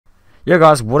Yo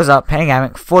guys, what is up? Penny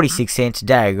Gaming 46 here.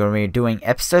 Today we're going to be doing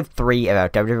episode 3 of our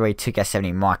Wwe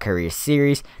 2K17 My Career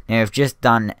series. Now we've just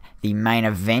done the main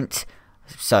event,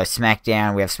 so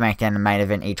SmackDown. We have SmackDown and main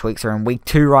event each week, so we're in week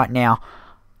 2 right now.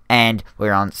 And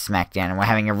we're on SmackDown and we're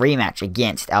having a rematch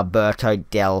against Alberto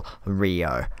Del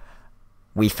Rio.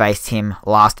 We faced him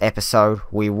last episode.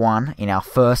 We won in our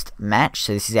first match,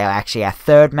 so this is actually our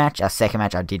third match. Our second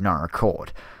match I did not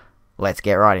record. Let's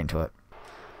get right into it.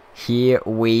 Here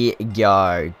we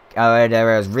go. I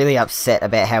was really upset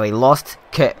about how he lost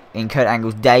in Kurt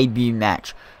Angle's debut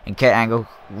match. And Kurt Angle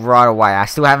right away. I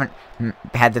still haven't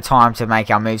had the time to make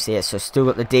our moves yet, so still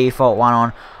got the default one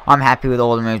on. I'm happy with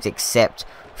all the moves except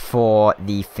for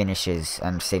the finishes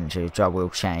and signature, which I will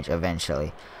change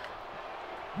eventually.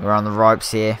 We're on the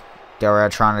ropes here. Del Rio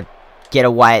trying to get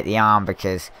away at the arm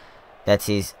because that's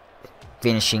his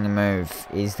finishing move,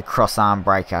 is the cross arm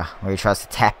breaker, where he tries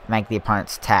to make the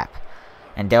opponents tap.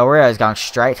 And Del Rio is going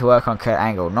straight to work on Kurt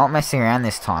Angle, not messing around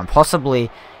this time.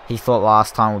 Possibly he thought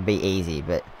last time would be easy,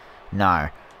 but no,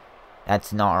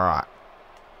 that's not right.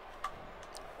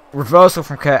 Reversal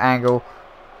from Kurt Angle,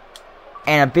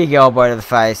 and a big elbow to the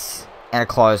face, and a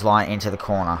clothesline into the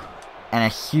corner, and a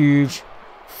huge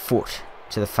foot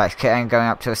to the face. Kurt Angle going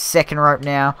up to a second rope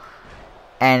now,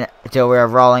 and Del Rio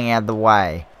rolling out of the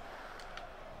way.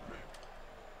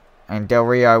 And Del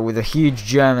Rio with a huge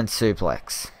German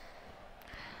suplex.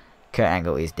 Kurt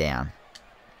Angle is down.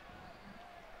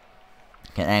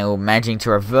 Kurt Angle managing to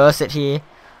reverse it here.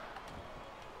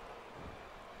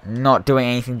 Not doing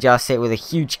anything just yet, with a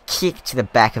huge kick to the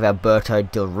back of Alberto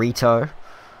Del Rio.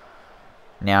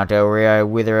 Now Del Rio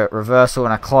with a reversal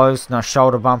and a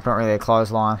shoulder bump, not really a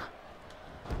clothesline.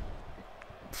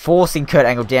 Forcing Kurt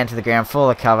Angle down to the ground for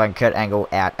the cover, and Kurt Angle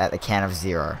out at the count of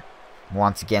 0.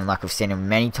 Once again, like we've seen him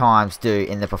many times do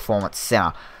in the Performance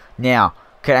Center. Now,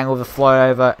 Kurt Angle with a float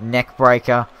over, neck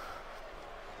breaker.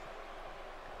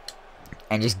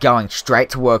 And just going straight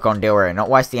to work on Del Rio, not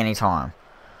wasting any time.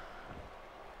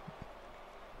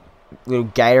 Little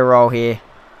gator roll here.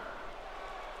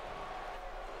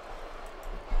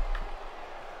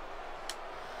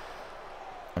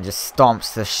 And just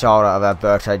stomps the shoulder of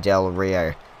Alberto Del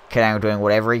Rio. Kurt Angle doing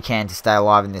whatever he can to stay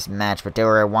alive in this match, but Del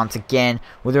Rio once again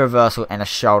with a reversal and a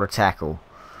shoulder tackle.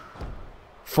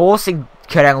 Forcing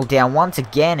Kurt Angle down once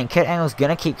again, and Kurt Angle's going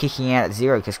to keep kicking out at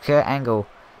 0 because Kurt Angle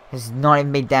has not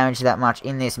even been damaged that much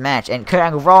in this match. And Kurt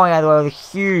Angle rolling out of the way with a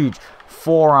huge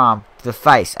forearm to the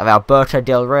face of Alberto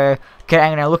Del Rio. Kurt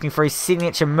Angle now looking for his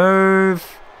signature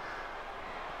move.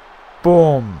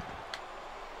 Boom.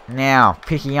 Now,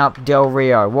 picking up Del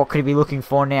Rio. What could he be looking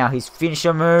for now? His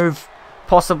finisher move.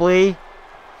 Possibly.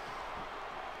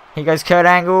 Here goes Kurt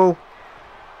Angle.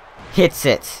 Hits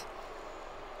it.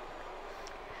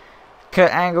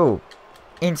 Kurt Angle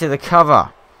into the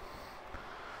cover.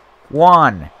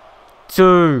 1,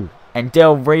 2, and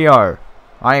Del Rio.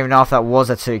 I don't even know if that was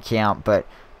a 2 count, but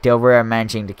Del Rio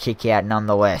managing to kick out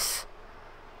nonetheless.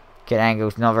 Kurt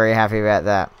Angle's not very happy about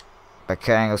that. But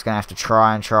Kurt Angle's going to have to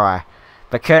try and try.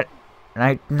 But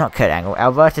not Kurt Angle.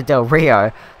 Alberto Del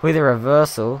Rio with a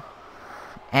reversal.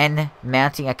 And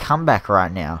mounting a comeback right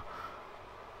now.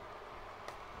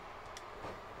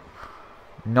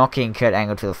 Knocking Kurt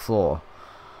Angle to the floor.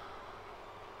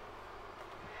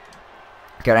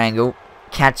 Kurt Angle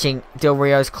catching Del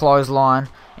Rio's clothesline.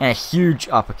 And a huge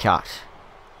uppercut.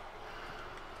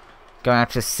 Going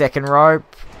up to the second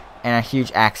rope. And a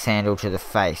huge axe handle to the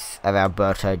face of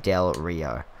Alberto Del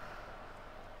Rio.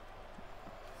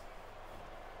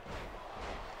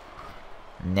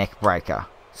 Neck breaker,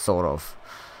 sort of.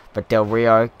 But Del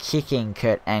Rio kicking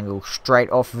Kurt Angle straight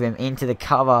off of him into the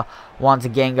cover. Once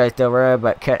again goes Del Rio,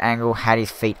 but Kurt Angle had his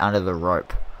feet under the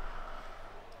rope.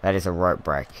 That is a rope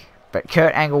break. But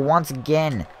Kurt Angle once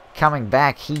again coming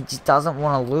back. He just doesn't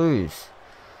want to lose.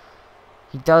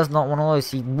 He does not want to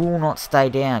lose. He will not stay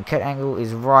down. Kurt Angle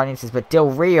is right into this. But Del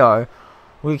Rio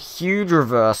with a huge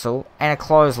reversal and a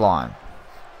clothesline.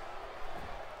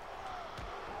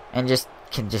 And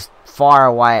can just fire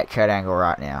away at Kurt Angle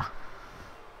right now.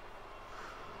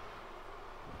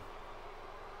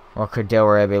 What could Del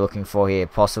Rio be looking for here?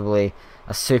 Possibly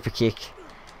a super kick.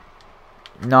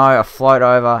 No, a float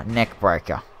over, neck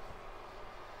breaker.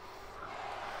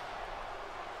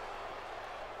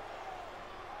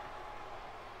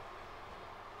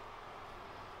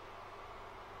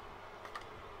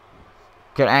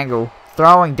 Kurt Angle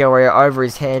throwing Del Rio over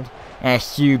his head, and a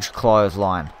huge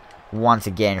clothesline. Once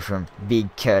again from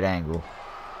big Kurt Angle.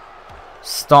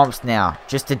 Stomps now,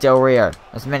 just to Del Rio.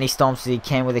 As many stomps as he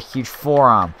can with a huge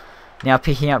forearm. Now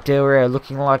picking up Del Rio,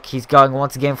 looking like he's going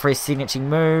once again for his signature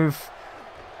move.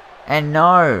 And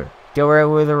no, Del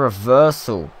Rio with a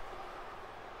reversal.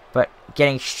 But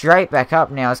getting straight back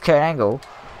up now is Kurt Angle.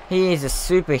 He is a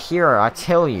superhero, I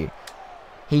tell you.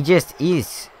 He just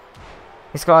is.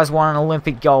 This guy's won an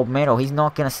Olympic gold medal. He's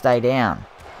not going to stay down.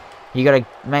 You got to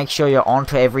make sure you're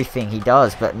onto everything he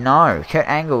does. But no, Kurt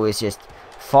Angle is just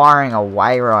firing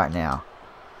away right now.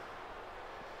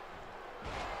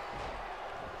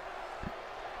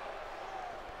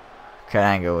 Kurt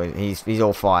Angle, he's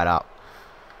all fired up.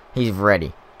 He's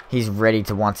ready. He's ready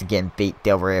to once again beat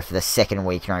Del Rio for the second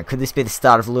week in a row. Could this be the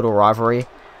start of a little rivalry?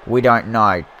 We don't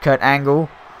know. Kurt Angle,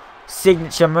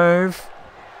 signature move.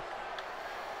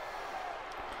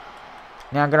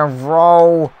 Now I'm going to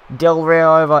roll Del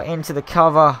Rio over into the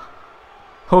cover.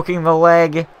 Hooking the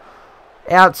leg.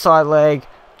 Outside leg.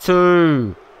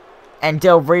 2. And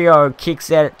Del Rio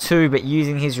kicks out at 2, but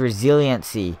using his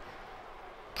resiliency.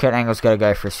 Kurt Angle's got to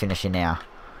go for his finisher now.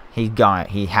 He's going.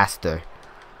 He has to.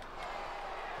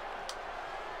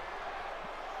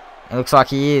 It looks like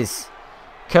he is.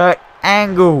 Kurt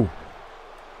Angle.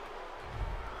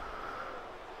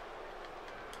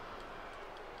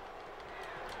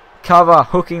 Cover,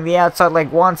 hooking the outside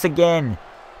leg once again.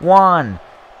 1,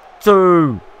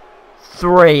 2,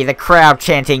 3. The crowd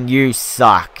chanting, "You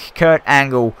suck." Kurt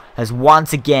Angle has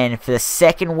once again, for the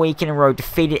second week in a row,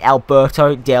 defeated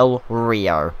Alberto Del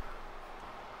Rio.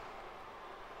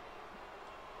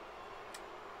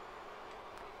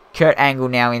 Kurt Angle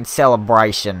now in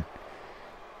celebration.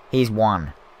 He's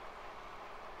won.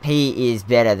 He is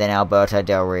better than Alberto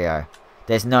Del Rio.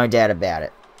 There's no doubt about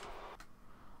it.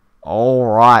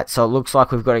 Alright, so it looks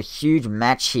like we've got a huge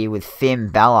match here with Finn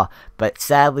Balor, but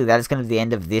sadly that is going to be the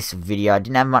end of this video. I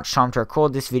didn't have much time to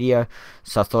record this video,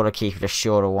 so I thought I'd keep it a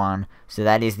shorter one. So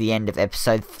that is the end of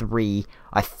episode 3.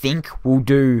 I think we'll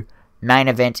do main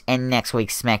event and next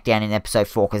week's SmackDown in episode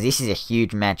 4, because this is a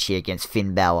huge match here against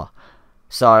Finn Balor.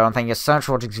 So I want to thank you so much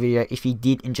for watching this video. If you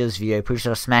did enjoy this video, please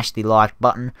smash the like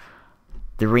button.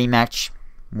 The rematch.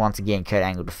 Once again, Kurt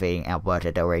Angle defeating Alberto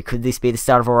Del Rio. Could this be the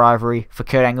start of a rivalry for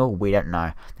Kurt Angle? We don't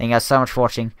know. Thank you guys so much for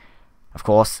watching. Of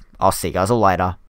course, I'll see you guys all later.